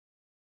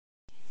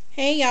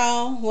Hey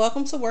y'all,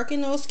 welcome to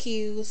Working Those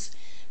Cues.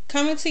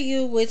 Coming to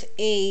you with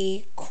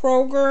a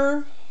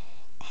Kroger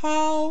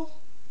haul.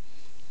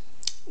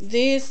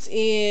 This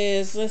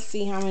is, let's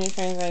see how many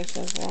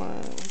transactions.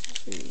 One,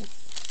 two,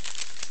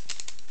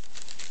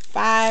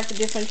 five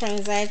different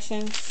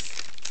transactions.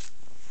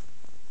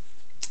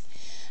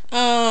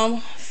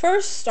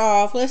 First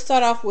off, let's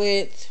start off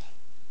with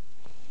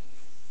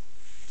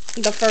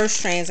the first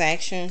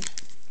transaction.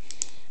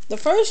 The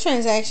first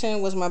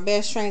transaction was my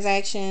best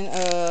transaction.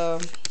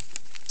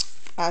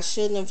 I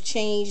shouldn't have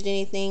changed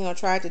anything or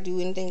tried to do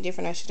anything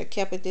different. I should have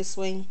kept it this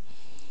way.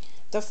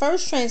 The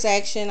first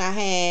transaction, I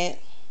had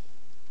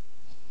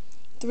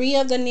 3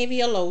 of the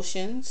Nivea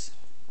lotions,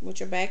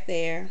 which are back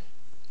there,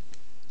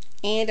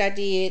 and I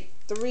did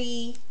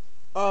 3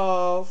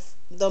 of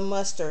the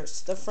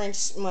mustards, the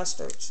French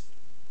mustards.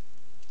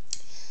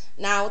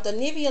 Now with the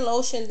Nivea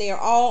lotion, they're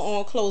all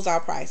on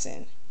closeout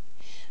pricing.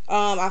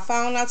 I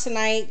found out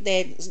tonight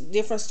that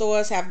different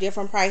stores have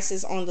different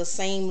prices on the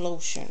same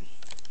lotion.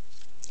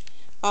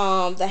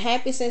 The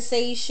Happy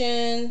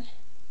Sensation,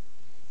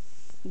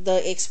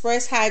 the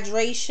Express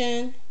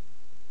Hydration,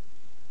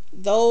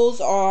 those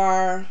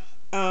are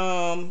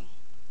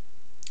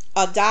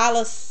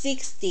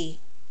 $1.60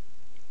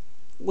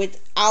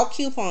 without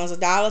coupons.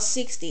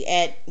 $1.60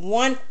 at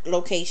one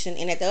location,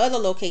 and at the other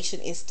location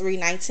is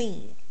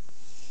 $3.19.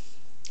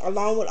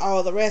 Along with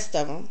all the rest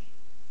of them,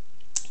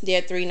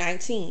 they're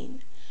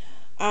 $3.19.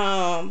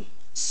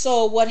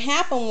 So what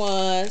happened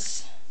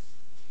was,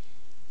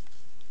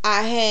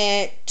 I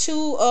had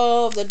 2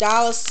 of the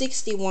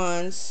 $1.60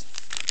 ones.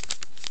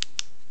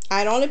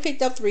 I'd only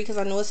picked up 3 because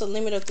I know it's a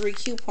limit of 3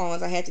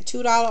 coupons. I had the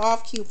 $2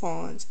 off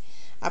coupons.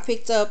 I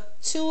picked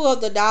up 2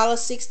 of the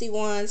 $1.60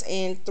 ones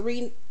and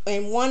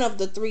 1 of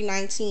the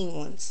 $3.19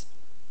 ones.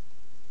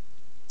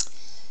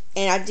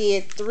 And I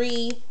did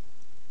 3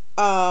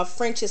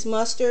 French's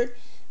mustard.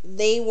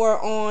 They were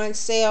on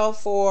sale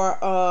for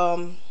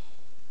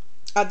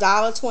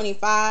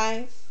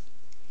 $1.25.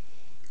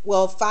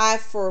 Well,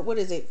 5 for, what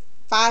is it?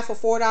 5 for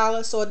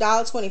 $4, so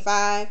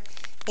 $1.25,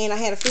 and I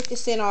had a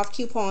 50-cent off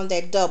coupon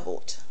that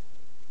doubled.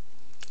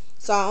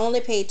 So I only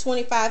paid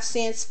 25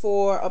 cents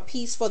for a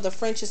piece for the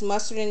French's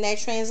mustard in that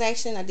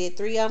transaction. I did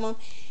 3 of them,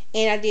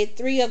 and I did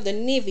 3 of the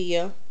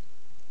Nivea.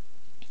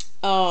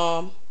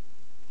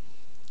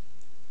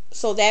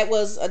 So that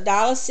was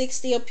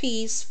 $1.60 a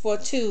piece for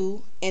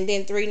 2, and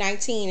then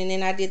 $3.19, and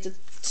then I did the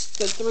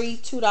 3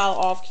 $2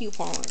 off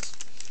coupons.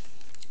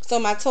 So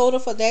my total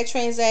for that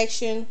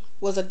transaction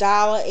was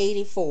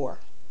 $1.84.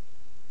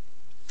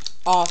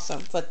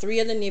 Awesome. For 3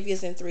 of the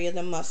Niveas and 3 of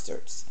the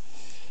mustards.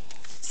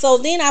 So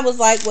then I was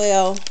like,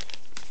 well,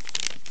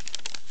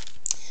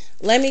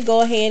 let me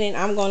go ahead and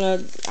I'm gonna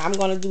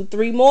do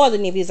 3 more of the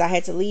Niveas. I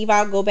had to leave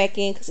out, go back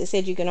in, because it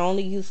said you can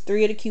only use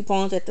 3 of the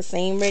coupons at the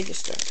same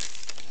register.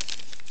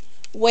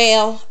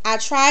 Well, I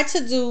tried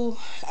to do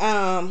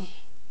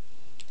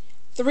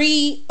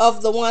 3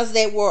 of the ones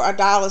that were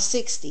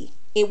 $1.60.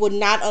 It would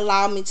not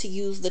allow me to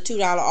use the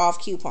 $2 off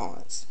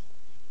coupons.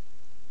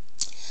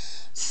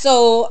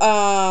 So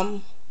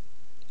I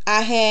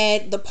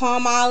had the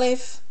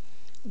Palmolive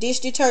dish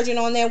detergent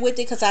on there with it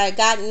because I had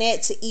gotten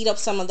that to eat up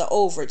some of the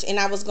overage, and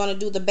I was going to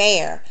do the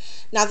Bear.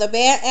 Now the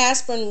Bear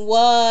aspirin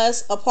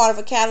was a part of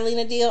a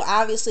Catalina deal.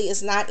 Obviously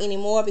it's not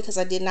anymore because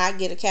I did not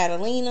get a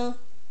Catalina,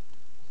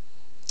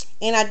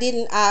 and I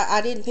didn't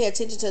pay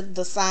attention to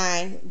the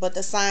sign, but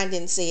the sign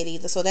didn't say it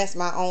either, so that's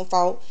my own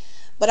fault.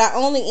 But I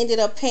only ended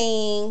up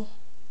paying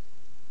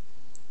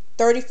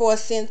 34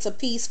 cents a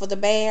piece for the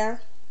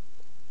Bear.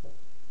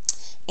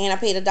 And I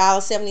paid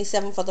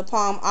 $1.77 for the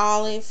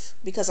Palmolive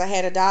because I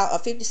had a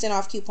 50-cent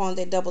off coupon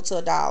that doubled to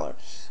 $1.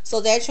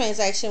 So that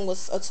transaction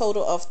was a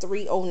total of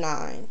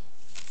 $3.09.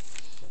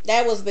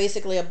 That was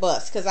basically a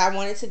bust because I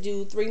wanted to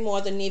do 3 more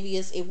of the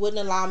Niveas. It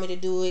wouldn't allow me to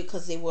do it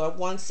because they were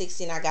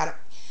 $1.60, and I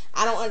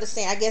don't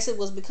understand. I guess it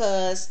was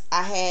because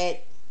I had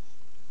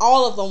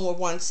all of them were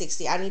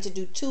 $1.60. I need to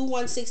do 2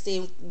 $1.60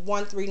 and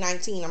 1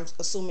 $3.19. I'm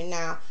assuming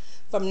now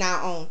from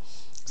now on.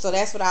 So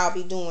that's what I'll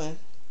be doing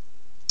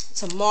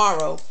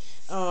tomorrow.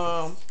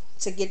 To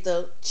get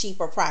the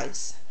cheaper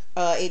price.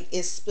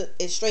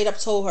 It straight up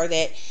told her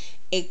that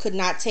it could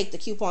not take the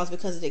coupons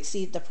because it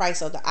exceeded the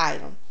price of the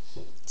item.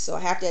 So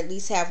I have to at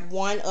least have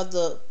 1 of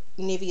the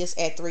Niveas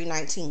at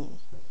 $3.19.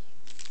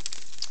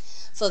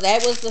 So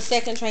that was the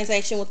second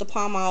transaction with the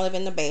Palmolive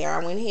and the Bear.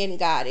 I went ahead and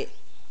got it.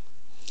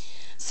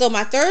 So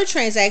my third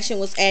transaction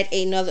was at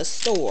another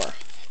store.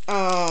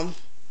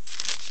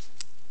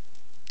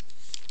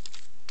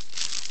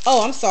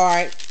 Oh, I'm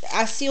sorry.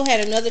 I still had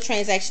another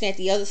transaction at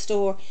the other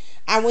store.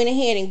 I went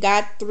ahead and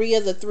got 3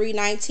 of the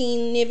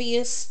 $3.19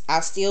 Niveas. I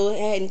still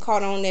hadn't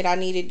caught on that I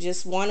needed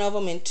just 1 of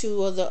them and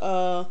 2 of the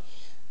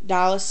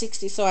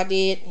 $1.60. So I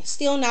did.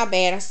 Still not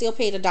bad. I still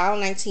paid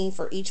 $1.19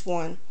 for each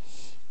one.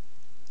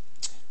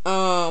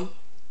 So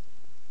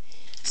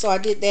I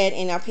did that,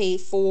 and I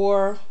paid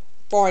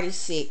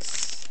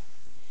 $4.46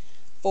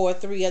 for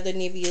 3 other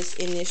Niveas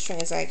in this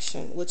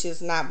transaction, which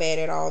is not bad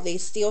at all. They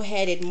still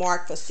had it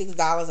marked for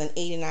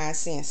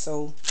 $6.89,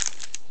 so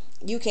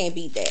you can't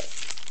beat that.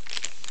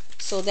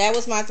 So that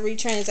was my 3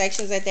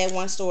 transactions at that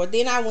one store.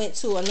 Then I went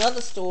to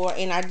another store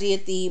and I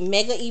did the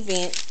mega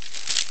event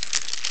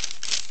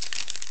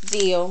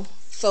deal.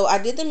 So I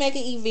did the mega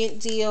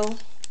event deal,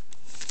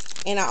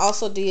 and I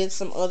also did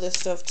some other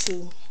stuff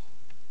too.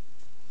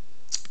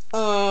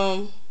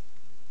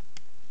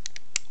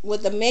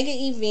 With the mega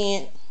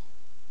event,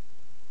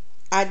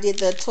 I did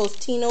the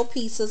Tostino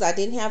pieces. I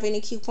didn't have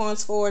any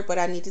coupons for it, but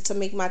I needed to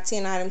make my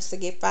 10 items to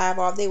get 5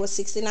 off. They were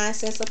 69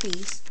 cents a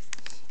piece.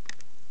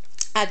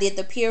 I did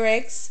the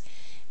Purex.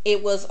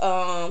 It was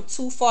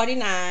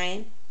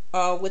 $2.49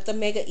 with the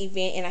mega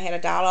event, and I had a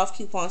 $1 off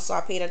coupon, so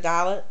I paid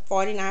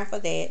 $1.49 for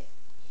that.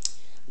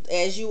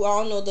 As you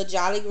all know, the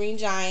Jolly Green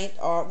Giant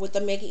with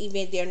the mega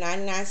event, they're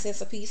 99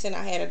 cents a piece, and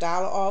I had a $1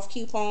 off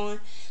coupon,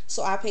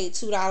 so I paid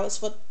 $2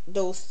 for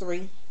those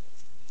 3.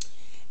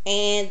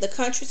 And the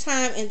Country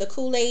Time and the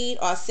Kool-Aid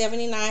are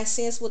 79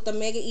 cents with the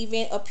mega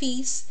event a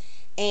piece,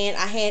 and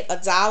I had a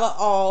 $1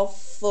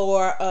 off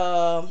for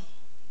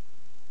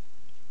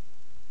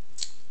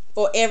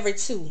every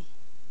 2.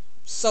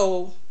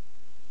 So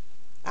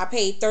I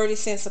paid 30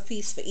 cents a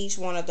piece for each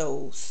one of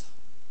those.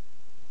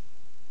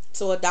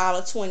 So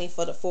 $1.20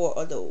 for the 4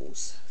 of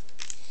those.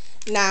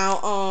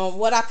 Now,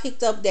 what I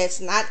picked up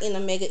that's not in a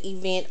mega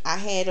event, I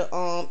had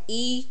an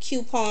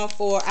e-coupon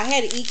for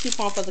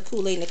the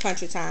Kool-Aid and the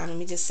Country Time. Let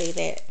me just say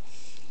that.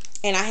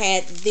 And I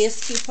had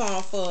this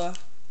coupon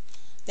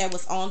that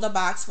was on the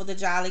box for the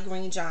Jolly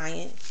Green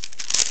Giant.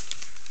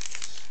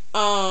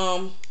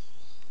 And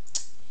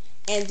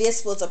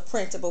this was a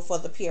printable for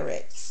the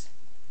Purex.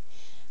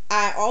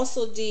 I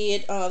also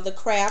did the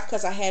Kraft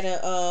because I had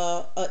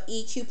a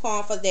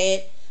e-coupon for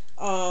that.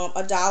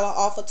 $1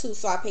 off of 2,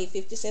 so I paid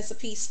 50 cents a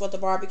piece for the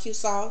barbecue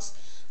sauce.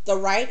 The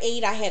Rite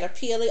Aid, I had a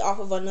Peely off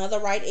of another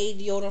Rite Aid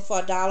deodorant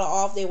for $1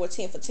 off. They were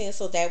 10 for 10,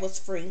 so that was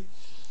free.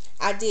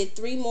 I did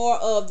 3 more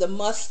of the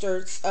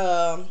mustards.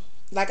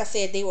 Like I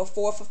said, they were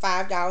 4 for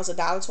 $5,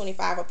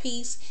 $1.25 a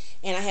piece,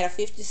 and I had a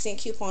 50-cent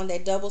coupon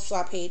that doubled, so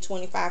I paid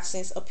 25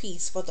 cents a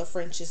piece for the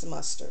French's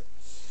mustard.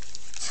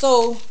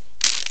 So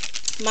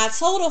my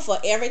total for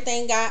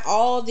everything, got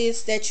all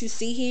this that you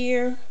see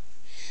here.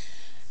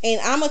 And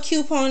I'm a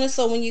couponer,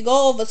 so when you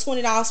go over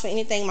 $20 for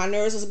anything, my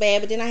nerves was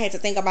bad. But then I had to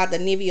think about the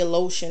Nivea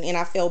lotion, and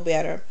I felt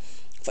better.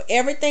 For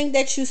everything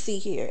that you see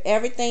here,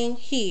 everything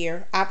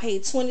here, I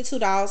paid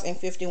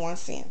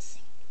 $22.51.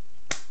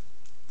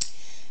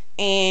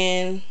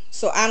 And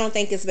so I don't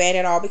think it's bad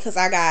at all, because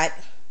I got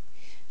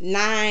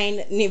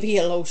 9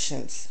 Nivea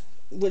lotions,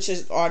 which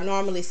are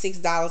normally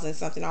 $6 and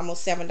something,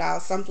 almost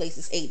 $7. Some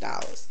places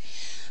 $8.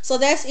 So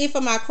that's it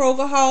for my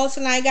Kroger haul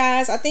tonight,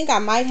 guys. I think I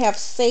might have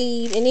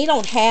saved, and they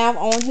don't have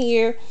on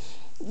here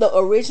the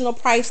original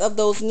price of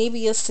those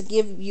Niveas to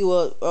give you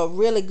a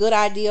really good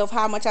idea of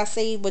how much I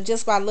saved. But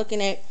just by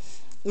looking at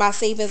my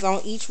savings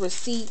on each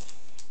receipt,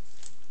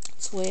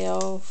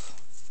 12,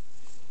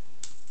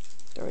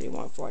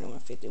 31, 41,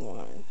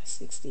 51,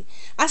 60.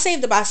 I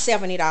saved about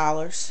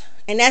 $70.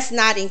 And that's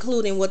not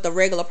including what the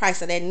regular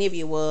price of that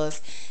Nivea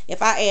was.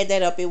 If I add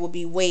that up, it would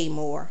be way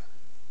more.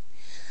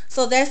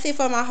 So that's it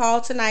for my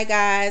haul tonight,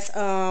 guys.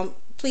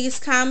 Please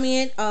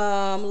comment,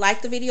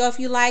 like the video if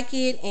you like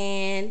it,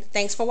 and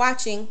thanks for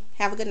watching.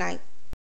 Have a good night.